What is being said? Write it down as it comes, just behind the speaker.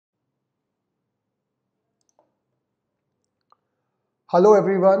Hello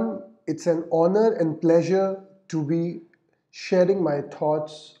everyone, it's an honor and pleasure to be sharing my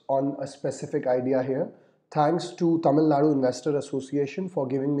thoughts on a specific idea here. Thanks to Tamil Nadu Investor Association for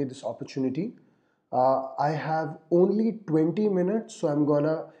giving me this opportunity. I have only 20 minutes, and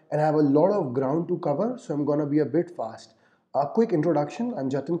I have a lot of ground to cover, so I'm gonna be a bit fast. A quick introduction, I'm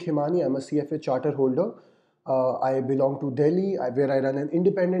Jatin Khemani, I'm a CFA charter holder. I belong to Delhi, where I run an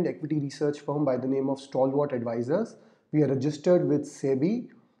independent equity research firm by the name of Stalwart Advisors. We are registered with SEBI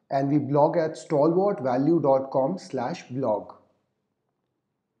and we blog at stalwartvalue.com/blog.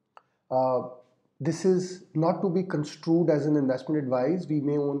 Uh, this is not to be construed as an investment advice. We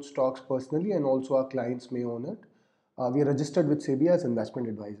may own stocks personally and also our clients may own it. We are registered with SEBI as investment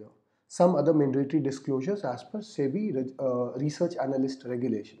advisor. Some other mandatory disclosures as per SEBI research analyst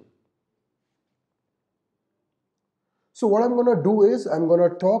regulation. So what I'm going to do is I'm going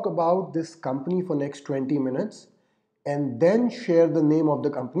to talk about this company for next 20 minutes and then share the name of the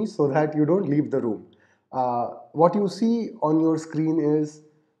company so that you don't leave the room. What you see on your screen is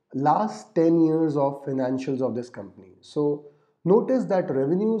last 10 years of financials of this company. So notice that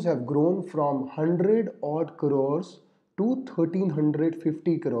revenues have grown from 100 odd crores to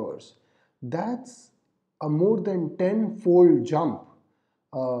 1350 crores. That's a more than 10-fold jump.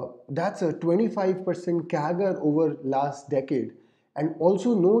 That's a 25% CAGR over last decade. And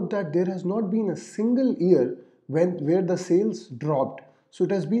also note that there has not been a single year where the sales dropped. So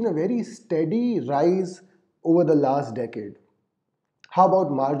it has been a very steady rise over the last decade. How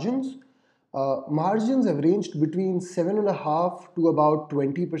about margins? Margins have ranged between 7.5 to about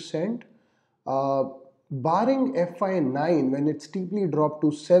 20%. Uh, Barring FY9 when it steeply dropped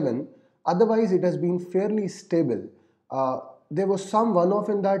to 7, otherwise it has been fairly stable. There was some one-off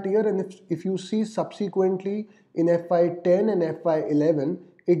in that year, and if you see subsequently in FY10 and FY11,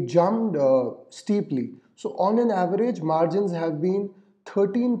 it jumped steeply. So on an average, margins have been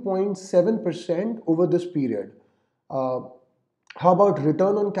 13.7% over this period. Uh, how about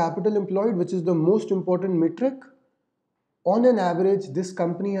return on capital employed, which is the most important metric? On an average, this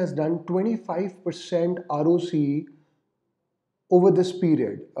company has done 25% ROCE over this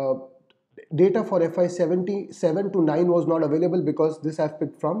period. Data for FY77 to 9 was not available because this I've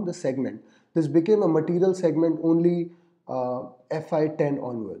picked from the segment. This became a material segment only FY10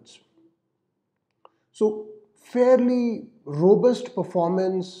 onwards. So fairly robust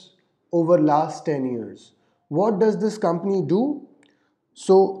performance over last 10 years. What does this company do?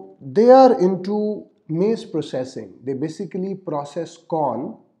 So they are into maize processing. They basically process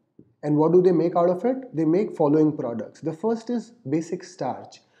corn, and what do they make out of it? They make following products. The first is basic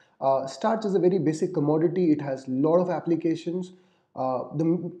starch. Starch is a very basic commodity. It has a lot of applications.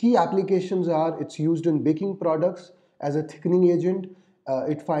 The key applications are it's used in baking products as a thickening agent.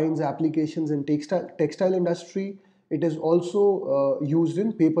 It finds applications in textile industry. It is also used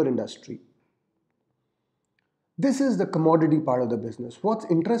in paper industry. This is the commodity part of the business. What's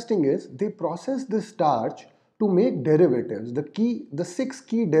interesting is they process this starch to make derivatives. The six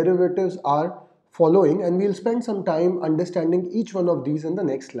key derivatives are following, and we'll spend some time understanding each one of these in the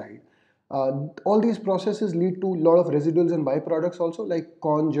next slide. All these processes lead to a lot of residuals and byproducts also, like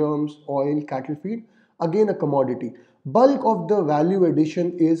corn germs, oil, cattle feed. Again, a commodity. Bulk of the value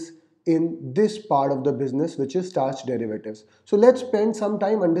addition is in this part of the business, which is starch derivatives. So let's spend some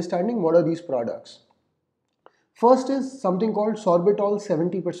time understanding what are these products. First is something called sorbitol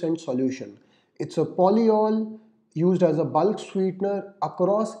 70% solution. It's a polyol used as a bulk sweetener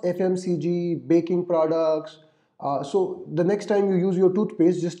across FMCG, baking products. So the next time you use your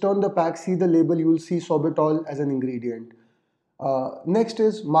toothpaste, just turn the pack, see the label, you will see sorbitol as an ingredient. Next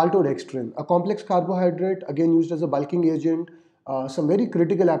is maltodextrin, a complex carbohydrate, again used as a bulking agent. Some very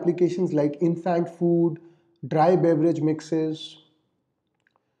critical applications like infant food, dry beverage mixes.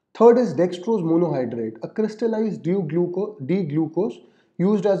 Third is dextrose monohydrate, a crystallized D-glucose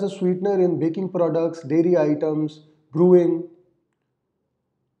used as a sweetener in baking products, dairy items, brewing.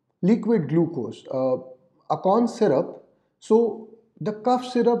 Liquid glucose, a corn syrup. So the cough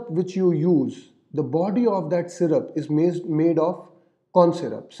syrup which you use, the body of that syrup is made of corn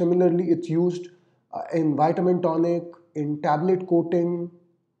syrup. Similarly, it's used in vitamin tonic, in tablet coating.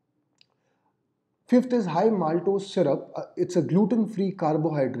 Fifth is high maltose syrup. It's a gluten-free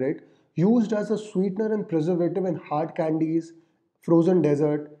carbohydrate used as a sweetener and preservative in hard candies, frozen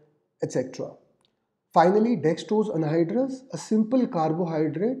dessert, etc. Finally, dextrose anhydrous, a simple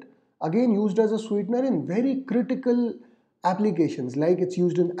carbohydrate, again used as a sweetener in very critical applications, like it's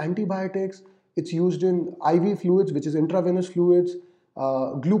used in antibiotics, it's used in IV fluids, which is intravenous fluids,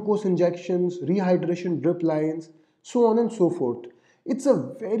 glucose injections, rehydration drip lines, so on and so forth. It's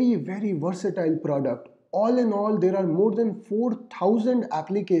a very, very versatile product. All in all, there are more than 4,000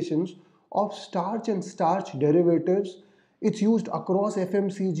 applications of starch and starch derivatives. It's used across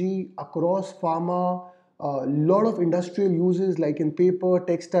FMCG, across pharma, a lot of industrial uses like in paper,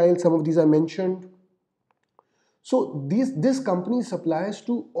 textile, some of these I mentioned. So this company supplies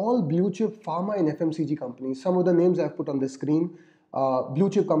to all blue chip pharma and FMCG companies. Some of the names I've put on the screen. Blue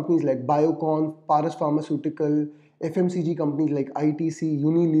chip companies like Biocon, Paras Pharmaceutical, FMCG companies like ITC,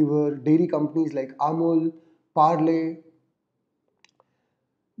 Unilever, dairy companies like Amul, Parle.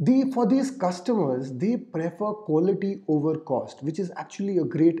 For these customers, they prefer quality over cost, which is actually a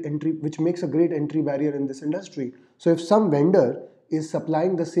great entry, which makes a great entry barrier in this industry. So if some vendor is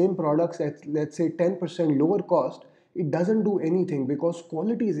supplying the same products at, let's say, 10% lower cost, it doesn't do anything because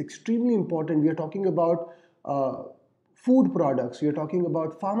quality is extremely important. We are talking about food products, we are talking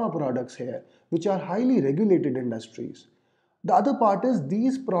about pharma products here, which are highly regulated industries. The other part is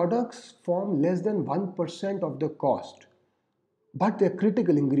these products form less than 1% of the cost, but they're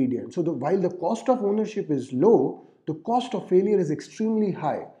critical ingredients. So while the cost of ownership is low, the cost of failure is extremely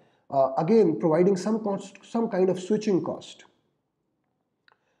high. Again, providing some kind of switching cost.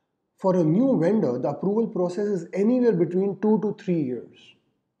 For a new vendor, the approval process is anywhere between 2 to 3 years.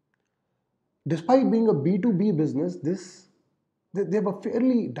 Despite being a B2B business, they have a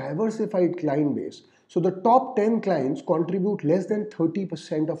fairly diversified client base. So the top 10 clients contribute less than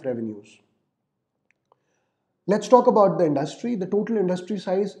 30% of revenues. Let's talk about the industry. The total industry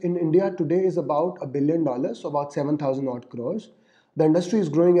size in India today is about $1 billion, so about 7,000 odd crores. The industry is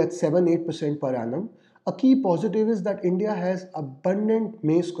growing at 7-8% per annum. A key positive is that India has abundant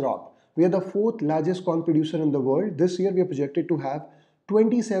maize crop. We are the fourth largest corn producer in the world. This year we are projected to have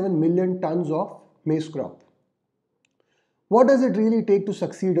 27 million tons of maize crop. What does it really take to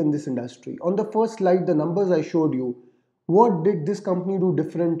succeed in this industry? On the first slide, the numbers I showed you, what did this company do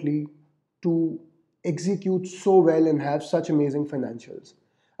differently to execute so well and have such amazing financials?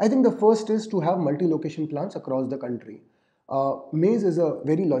 I think the first is to have multi-location plants across the country. Maize is a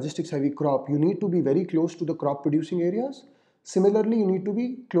very logistics heavy crop. You need to be very close to the crop producing areas. Similarly, you need to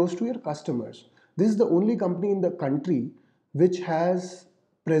be close to your customers. This is the only company in the country which has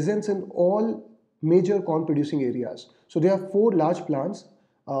presence in all major corn producing areas. So they have four large plants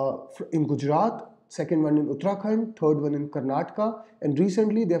in Gujarat, second one in Uttarakhand, third one in Karnataka, and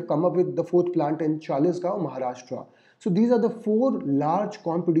recently they have come up with the fourth plant in Chalisgaon, Maharashtra. So these are the four large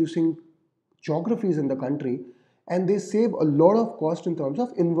corn producing geographies in the country, and they save a lot of cost in terms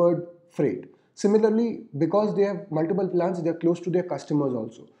of inward freight. Similarly, because they have multiple plants, they are close to their customers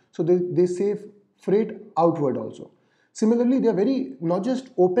also. So they save freight outward also. Similarly, they are very, not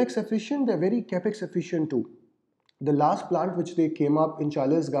just OPEX efficient, they are very CAPEX efficient too. The last plant which they came up in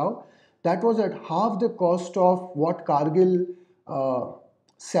Chalisgaon, that was at half the cost of what Cargill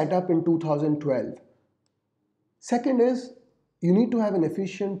set up in 2012. Second is, you need to have an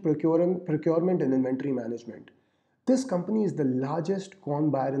efficient procurement and inventory management. This company is the largest corn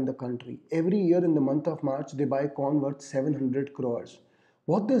buyer in the country. Every year in the month of March, they buy corn worth 700 crores.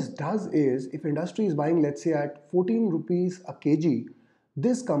 What this does is, if industry is buying, let's say at 14 rupees a kg,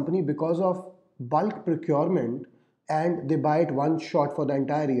 this company, because of bulk procurement, and they buy it one shot for the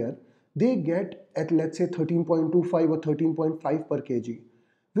entire year, they get at, let's say, 13.25 or 13.5 per kg,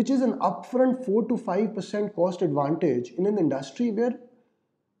 which is an upfront 4 to 5% cost advantage in an industry where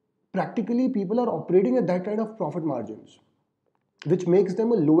practically people are operating at that kind of profit margins, which makes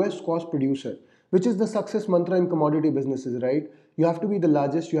them a lowest cost producer, which is the success mantra in commodity businesses, right? You have to be the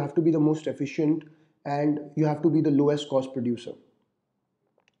largest, you have to be the most efficient, and you have to be the lowest cost producer.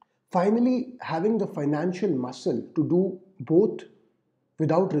 Finally, having the financial muscle to do both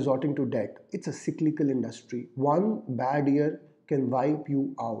without resorting to debt. It's a cyclical industry. One bad year can wipe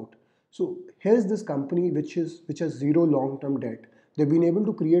you out. So here's this company which has zero long-term debt. They've been able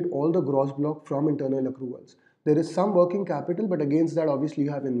to create all the gross block from internal accruals. There is some working capital, but against that, obviously,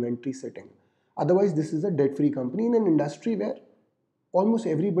 you have inventory sitting. Otherwise, this is a debt-free company in an industry where almost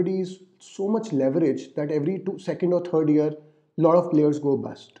everybody is so much leveraged that every second or third year, a lot of players go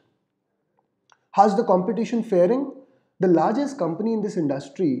bust. How's the competition faring? The largest company in this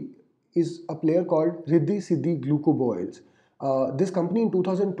industry is a player called Riddhi Siddhi Glucoboils. This company in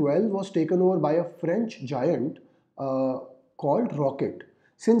 2012 was taken over by a French giant called Rocket.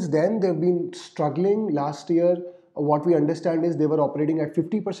 Since then, they've been struggling. Last year, what we understand is they were operating at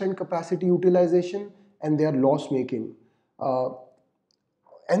 50% capacity utilization and they are loss making.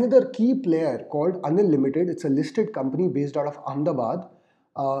 Another key player called Anil Limited, it's a listed company based out of Ahmedabad,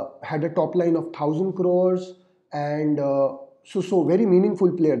 had a top line of 1,000 crores and so very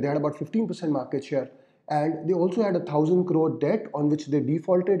meaningful player. They had about 15% market share and they also had a 1,000 crore debt on which they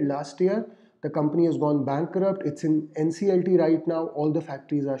defaulted last year, The company has gone bankrupt. It's in NCLT right now. All the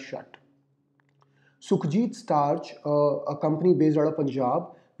factories are shut. Sukhjit Starch, a company based out of Punjab,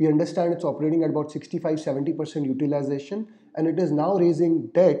 we understand it's operating at about 65-70% utilization, and it is now raising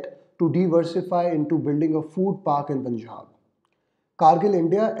debt to diversify into building a food park in Punjab. Cargill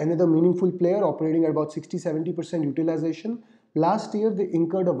India, another meaningful player operating at about 60-70% utilization. Last year, they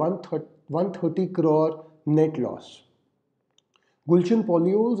incurred a 130 crore net loss. Gulshan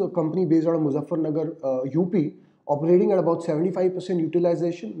Polyols, a company based out of Muzaffarnagar, UP, operating at about 75%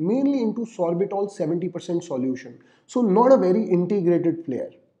 utilization, mainly into sorbitol 70% solution. So not a very integrated player.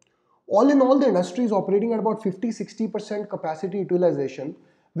 All in all, the industry is operating at about 50-60% capacity utilization,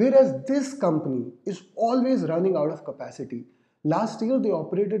 whereas this company is always running out of capacity. Last year, they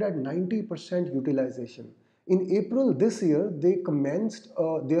operated at 90% utilization. In April this year, they commenced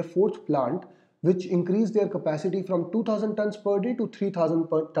their fourth plant, which increased their capacity from 2,000 tons per day to 3,000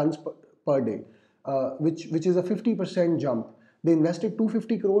 tons per day, which is a 50% jump. They invested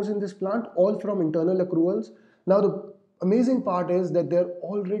 250 crores in this plant, all from internal accruals. Now, the amazing part is that they're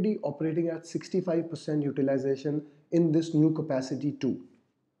already operating at 65% utilization in this new capacity too.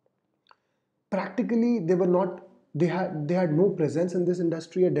 Practically, they had no presence in this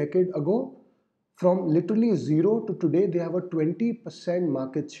industry a decade ago. From literally zero to today, they have a 20%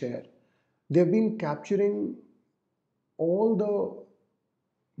 market share. They've been capturing all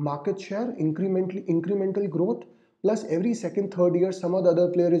the market share, incremental growth, plus every second, third year, some of the other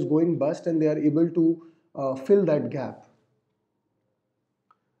player is going bust and they are able to fill that gap.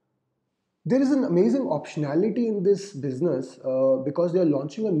 There is an amazing optionality in this business because they are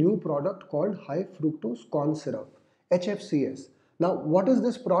launching a new product called high fructose corn syrup, HFCS. Now, what is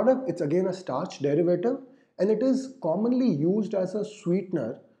this product? It's again a starch derivative, and it is commonly used as a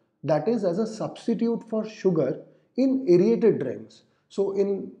sweetener, that is as a substitute for sugar in aerated drinks. So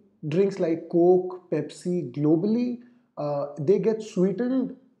in drinks like Coke, Pepsi, globally, they get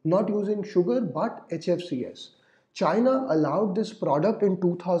sweetened not using sugar but HFCS. China allowed this product in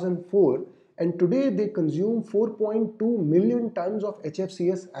 2004, and today they consume 4.2 million tons of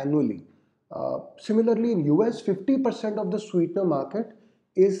HFCS annually. Similarly, in US, 50% of the sweetener market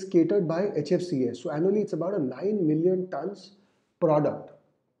is catered by HFCS. So annually, it's about a 9 million tons product.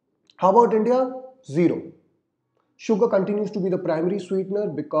 How about India? Zero. Sugar continues to be the primary sweetener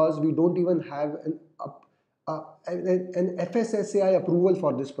because we don't even have an FSSAI approval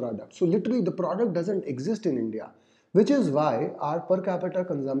for this product. So literally the product doesn't exist in India, which is why our per capita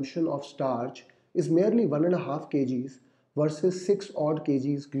consumption of starch is merely 1.5 kgs versus 6 odd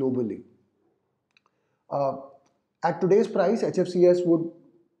kgs globally. At today's price, HFCS would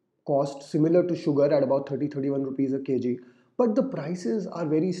cost similar to sugar at about 30-31 rupees a kg, but the prices are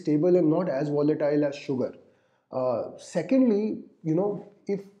very stable and not as volatile as sugar. Secondly,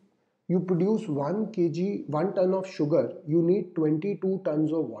 if you produce 1 ton of sugar, you need 22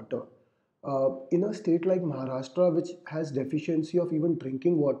 tons of water. In a state like Maharashtra, which has deficiency of even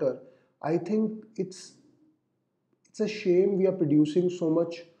drinking water, I think it's a shame we are producing so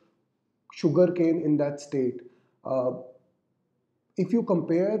much sugar cane in that state. If you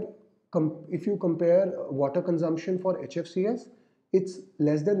compare water consumption for HFCS, it's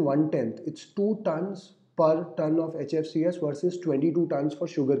less than 1/10. It's 2 tons per ton of HFCS versus 22 tons for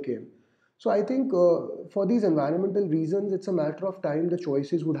sugarcane. So I think for these environmental reasons, it's a matter of time the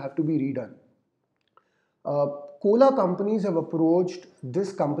choices would have to be redone. Cola companies have approached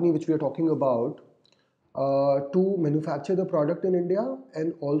this company which we are talking about to manufacture the product in India,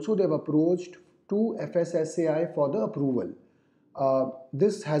 and also they've approached to FSSAI for the approval.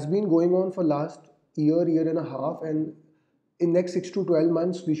 This has been going on for last year and a half, and in next 6 to 12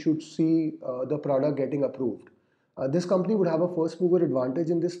 months we should see the product getting approved. This company would have a first mover advantage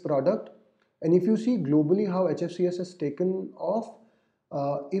in this product, and if you see globally how HFCS has taken off,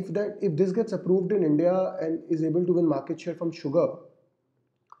 if this gets approved in India and is able to win market share from sugar,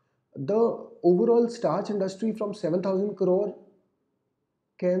 the overall starch industry from 7,000 crore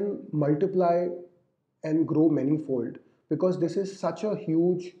can multiply and grow manyfold, because this is such a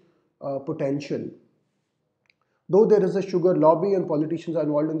huge potential. Though there is a sugar lobby and politicians are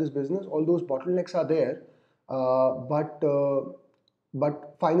involved in this business, all those bottlenecks are there,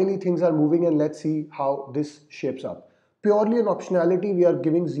 but finally things are moving, and let's see how this shapes up. Purely an optionality, we are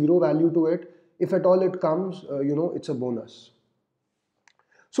giving zero value to it. If at all it comes, it's a bonus.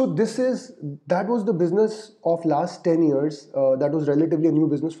 So that was the business of last 10 years. That was relatively a new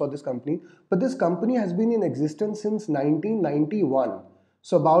business for this company. But this company has been in existence since 1991.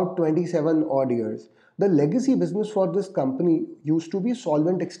 So about 27 odd years. The legacy business for this company used to be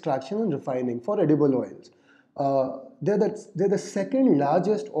solvent extraction and refining for edible oils. they're the second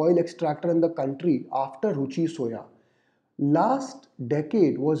largest oil extractor in the country after Ruchi Soya. Last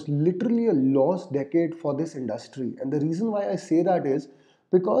decade was literally a lost decade for this industry, and the reason why I say that is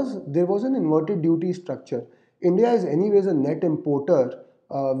because there was an inverted duty structure. India is anyways a net importer.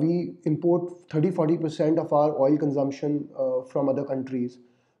 We import 30-40% of our oil consumption from other countries.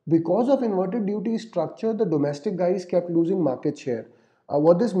 Because of inverted duty structure, the domestic guys kept losing market share.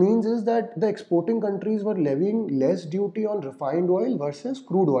 What this means is that the exporting countries were levying less duty on refined oil versus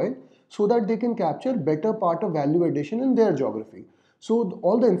crude oil so that they can capture better part of value addition in their geography. So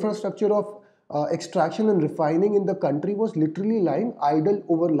all the infrastructure of extraction and refining in the country was literally lying idle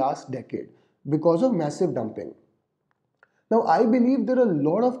over last decade because of massive dumping. Now, I believe there are a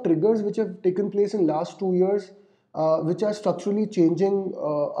lot of triggers which have taken place in last 2 years, which are structurally changing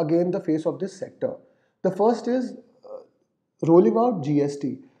again the face of this sector. The first is rolling out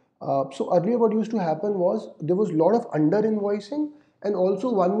GST. So earlier, what used to happen was there was a lot of under invoicing, and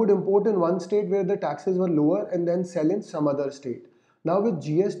also one would import in one state where the taxes were lower and then sell in some other state. Now with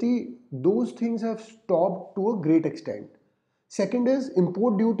GST, those things have stopped to a great extent. Second is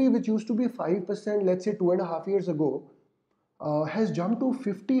import duty, which used to be 5%, let's say 2.5 years ago, has jumped to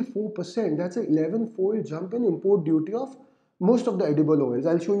 54%. That's an 11-fold jump in import duty of most of the edible oils.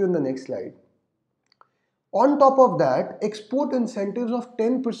 I'll show you in the next slide. On top of that, export incentives of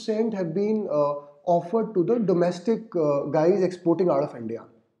 10% have been offered to the domestic guys exporting out of India.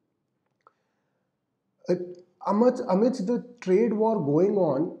 Uh, amidst the trade war going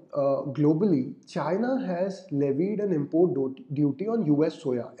on globally, China has levied an import duty on US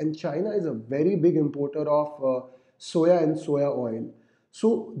soya, and China is a very big importer of soya and soya oil.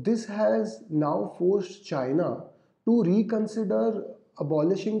 So this has now forced China to reconsider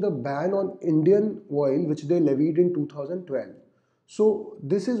abolishing the ban on Indian oil, which they levied in 2012. So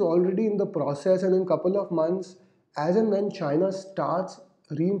this is already in the process, and in a couple of months, as and when China starts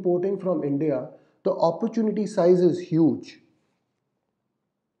re-importing from India, the opportunity size is huge.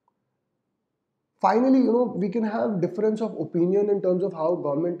 Finally, we can have difference of opinion in terms of how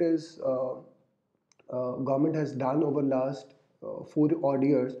government has done over last 4 odd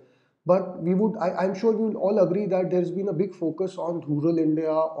years. But I'm sure we will all agree that there's been a big focus on rural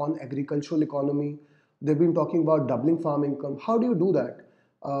India, on agricultural economy. They've been talking about doubling farm income. How do you do that?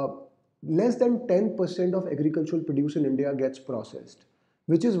 Uh, Less than 10% of agricultural produce in India gets processed,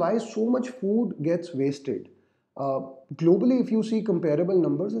 which is why so much food gets wasted. Uh, Globally, if you see comparable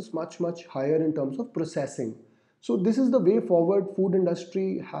numbers, it's much, much higher in terms of processing. So this is the way forward. Food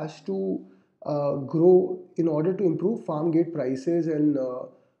industry has to grow in order to improve farm gate prices, and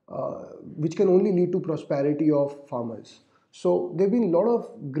which can only lead to prosperity of farmers. So there have been a lot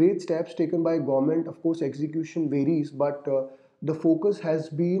of great steps taken by government. Of course, execution varies, but the focus has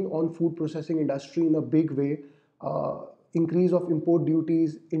been on food processing industry in a big way. Increase of import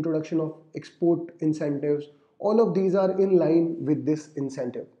duties, introduction of export incentives, all of these are in line with this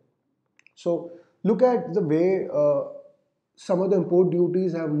incentive. So look at the way some of the import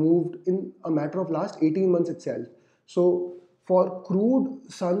duties have moved in a matter of last 18 months itself. So for crude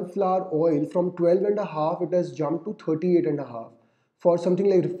sunflower oil, from 12 and a half, it has jumped to 38 and a half. For something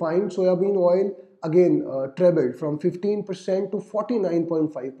like refined soybean oil, again trebled from 15% to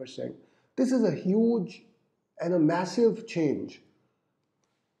 49.5%. This is a huge and a massive change,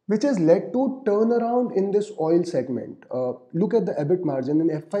 which has led to turnaround in this oil segment. Look at the EBIT margin in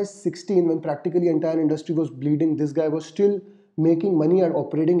FY16, when practically entire industry was bleeding. This guy was still making money at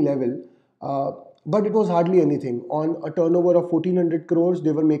operating level, but it was hardly anything. On a turnover of 1400 crores,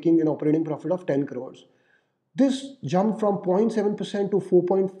 they were making an operating profit of 10 crores. This jumped from 0.7% to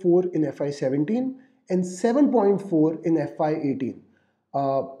 4.4 in FY17 and 7.4 in FY18.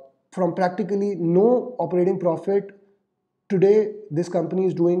 Uh, from practically no operating profit, today this company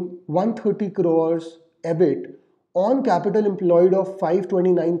is doing 130 crores EBIT on capital employed of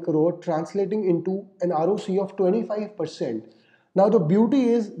 529 crore, translating into an ROC of 25%. Now the beauty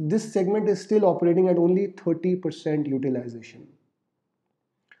is this segment is still operating at only 30% utilization.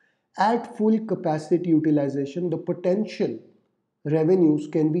 At full capacity utilization, the potential revenues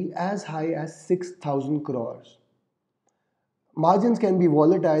can be as high as 6,000 crores. Margins can be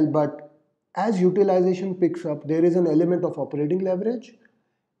volatile, but as utilization picks up, there is an element of operating leverage.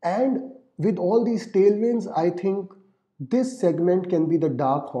 And with all these tailwinds, I think this segment can be the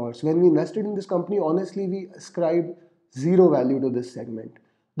dark horse. When we invested in this company, honestly, we ascribed zero value to this segment.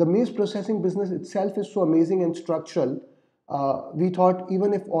 The maize processing business itself is so amazing and structural. We thought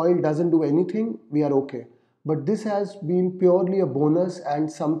even if oil doesn't do anything, we are okay. But this has been purely a bonus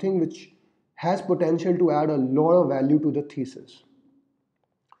and something which has potential to add a lot of value to the thesis.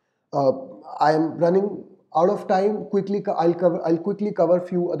 Uh, I am running Out of time, I'll quickly cover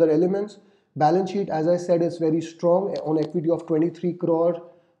few other elements. Balance sheet, as I said, is very strong on equity of 23 crore.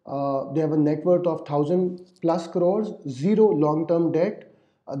 They have a net worth of 1000 plus crores, zero long-term debt.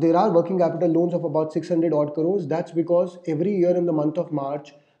 There are working capital loans of about 600 odd crores. That's because every year in the month of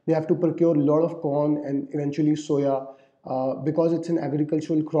March, they have to procure a lot of corn and eventually soya. Because it's an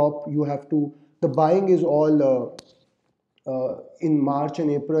agricultural crop, the buying is all in March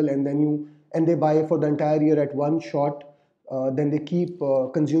and April, and and they buy for the entire year at one shot. Then they keep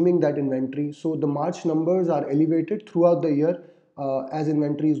consuming that inventory. So the March numbers are elevated throughout the year. As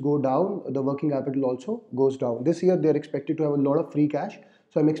inventories go down, the working capital also goes down. This year they're expected to have a lot of free cash,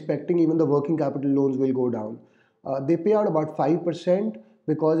 so I'm expecting even the working capital loans will go down. They pay out about 5%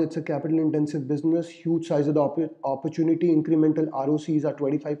 because it's a capital intensive business, huge size of the opportunity, incremental ROCs are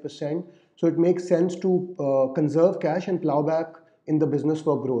 25%. So it makes sense to conserve cash and plow back in the business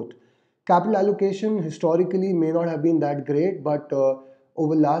for growth. Capital allocation historically may not have been that great, but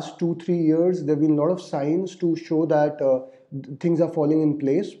over last 2 3 years, there have been a lot of signs to show that things are falling in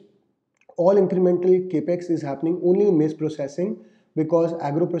place. All incremental capex is happening only in maize processing because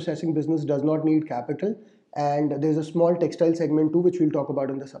agro processing business does not need capital, and there's a small textile segment too, which we'll talk about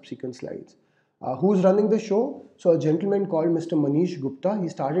in the subsequent slides. Who's running the show? So a gentleman called Mr. Manish Gupta. He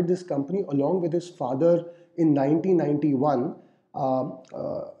started this company along with his father in 1991.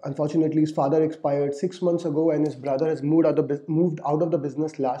 Unfortunately, his father expired 6 months ago, and his brother has moved out of the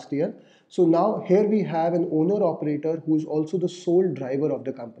business last year. So now here we have an owner operator who is also the sole driver of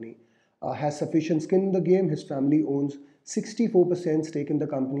the company. Has sufficient skin in the game. His family owns 64% stake in the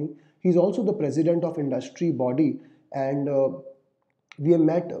company. He's also the president of industry body, and we have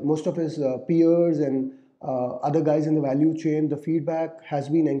met most of his peers and other guys in the value chain. The feedback has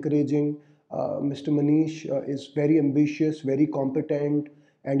been encouraging. Mr. Manish is very ambitious, very competent,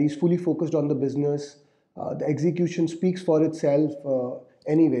 and he's fully focused on the business. The execution speaks for itself,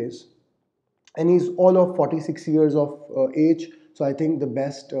 anyways. And he's all of 46 years of age, so I think the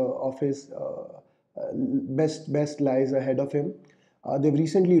best of his best lies ahead of him. They've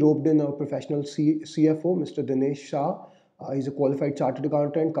recently roped in a professional CFO, Mr. Dinesh Shah. He's a qualified chartered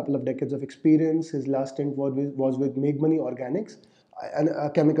accountant, couple of decades of experience. His last stint was with Make Money Organics, a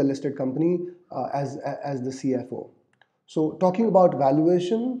chemical listed company, as the CFO. So talking about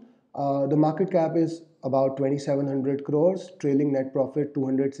valuation, the market cap is about 2700 crores, trailing net profit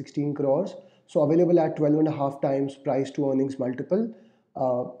 216 crores. So available at 12 and a half times price to earnings multiple.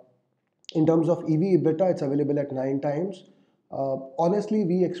 Uh, in terms of EV EBITDA, it's available at 9 times. Honestly,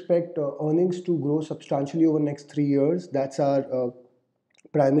 we expect earnings to grow substantially over the next 3 years. That's our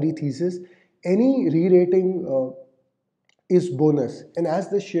primary thesis. Any re-rating is bonus. And as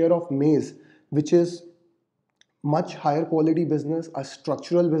the share of maize, which is much higher quality business, a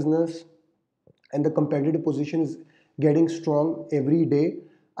structural business, and the competitive position is getting strong every day.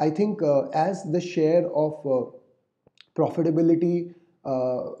 I think as the share of profitability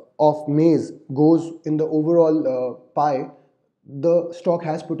of maize goes in the overall pie, the stock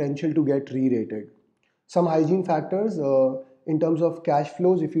has potential to get re-rated. Some hygiene factors in terms of cash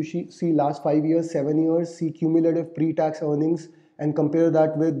flows, if you see last 5 years, 7 years, see cumulative pre-tax earnings and compare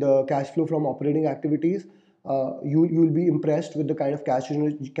that with the cash flow from operating activities, you'll be impressed with the kind of cash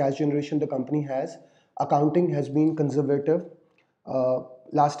generation the company has. Accounting has been conservative.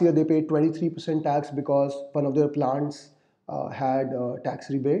 Last year they paid 23% tax because one of their plants had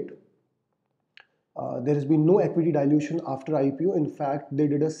tax rebate. There has been no equity dilution after IPO. In fact, they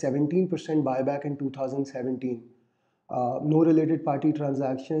did a 17% buyback in 2017. No related party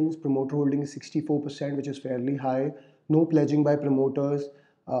transactions. Promoter holding is 64%, which is fairly high. No pledging by promoters.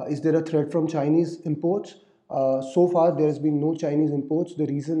 Is there a threat from Chinese imports? So far, there has been no Chinese imports. The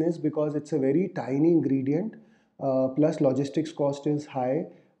reason is because it's a very tiny ingredient, plus logistics cost is high,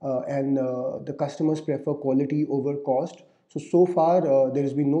 and the customers prefer quality over cost. So far, there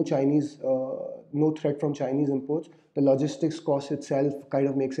has been no threat from Chinese imports. The logistics cost itself kind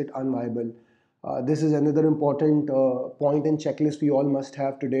of makes it unviable. This is another important point and checklist we all must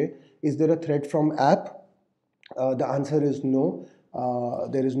have today. Is there a threat from app? The answer is no.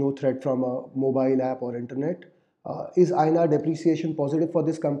 There is no threat from a mobile app or internet. Is INR depreciation positive for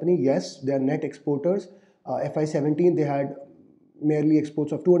this company? Yes, they are net exporters. FY17 they had merely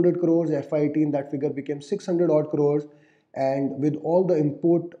exports of 200 crores. FY18 that figure became 600 odd crores. And with all the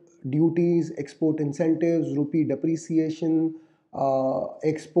import duties, export incentives, rupee depreciation,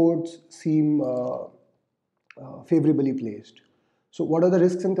 exports seem favorably placed. So what are the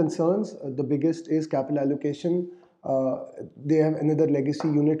risks and concerns? The biggest is capital allocation. They have another legacy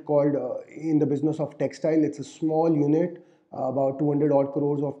unit called in the business of textile. It's a small unit, about 200 odd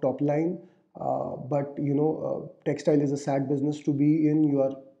crores of top line. But textile is a sad business to be in. You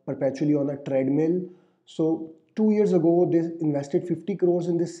are perpetually on a treadmill. So 2 years ago, they invested 50 crores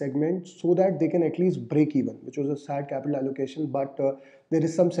in this segment so that they can at least break even, which was a sad capital allocation. But there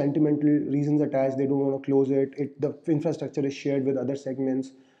is some sentimental reasons attached. They don't want to close it. The infrastructure is shared with other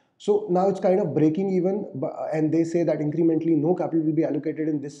segments. So now it's kind of breaking even, and they say that incrementally no capital will be allocated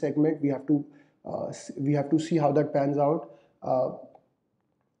in this segment. We have to see how that pans out.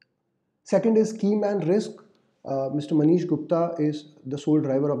 Second is key man risk. Mr. Manish Gupta is the sole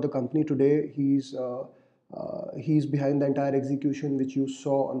driver of the company today. He's behind the entire execution, which you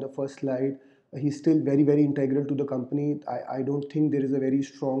saw on the first slide. He's still very, very integral to the company. I don't think there is a very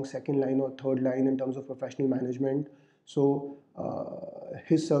strong second line or third line in terms of professional management. So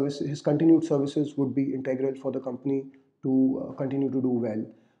his continued services would be integral for the company to continue to do well.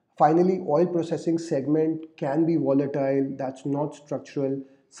 Finally, oil processing segment can be volatile. That's not structural.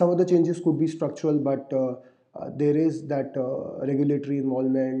 Some of the changes could be structural, but there is that regulatory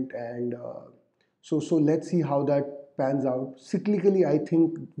involvement, and so let's see how that pans out. Cyclically, I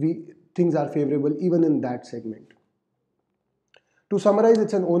think things are favorable even in that segment. To summarize,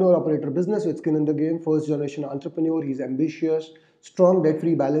 it's an owner-operator business with skin in the game, first-generation entrepreneur. He's ambitious, strong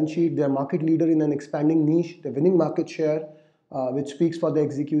debt-free balance sheet. They're market leader in an expanding niche. They're winning market share, which speaks for the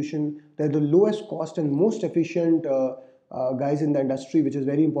execution. They're the lowest cost and most efficient guys in the industry, which is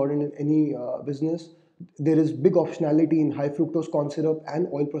very important in any business. There is big optionality in high fructose corn syrup and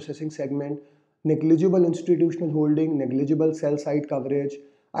oil processing segment, negligible institutional holding, negligible sell side coverage.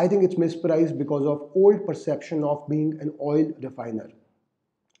 I think it's mispriced because of old perception of being an oil refiner.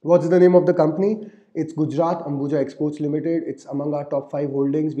 What's the name of the company? It's Gujarat Ambuja Exports Limited. It's among our top 5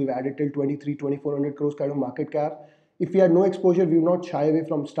 holdings. We've added till 2400 crores kind of market cap. If we had no exposure, we will not shy away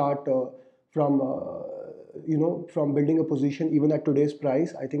from from building a position even at today's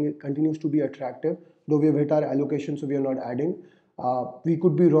price. I think it continues to be attractive, though we have hit our allocation, so we are not adding. We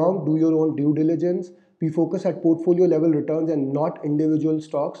could be wrong. Do your own due diligence. We focus at portfolio level returns and not individual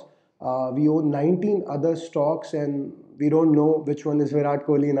stocks. We own 19 other stocks, and we don't know which one is Virat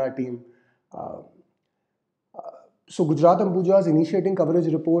Kohli in our team. So Gujarat Ambuja is initiating coverage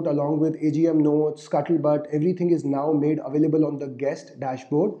report along with AGM notes, scuttlebutt. Everything is now made available on the guest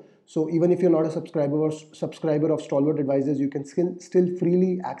dashboard. So even if you're not a subscriber of Stalwart Advisors, you can still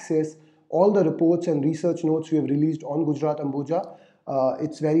freely access all the reports and research notes we have released on Gujarat Ambuja.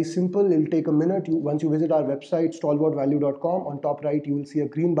 It's very simple. It'll take a minute. Once you visit our website, stalwartvalue.com, on top right, you will see a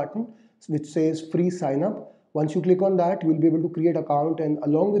green button which says free sign up. Once you click on that, you will be able to create an account, and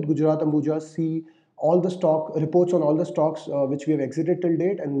along with Gujarat Ambuja, see all the stock reports on all the stocks which we have exited till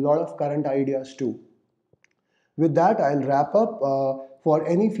date, and a lot of current ideas too. With that, I'll wrap up. For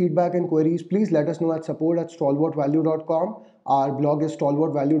any feedback and queries, please let us know at support@stalwartvalue.com. Our blog is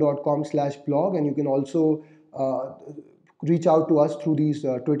stalwartvalue.com/blog, and you can also reach out to us through these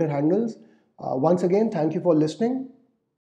Twitter handles. Once again, thank you for listening.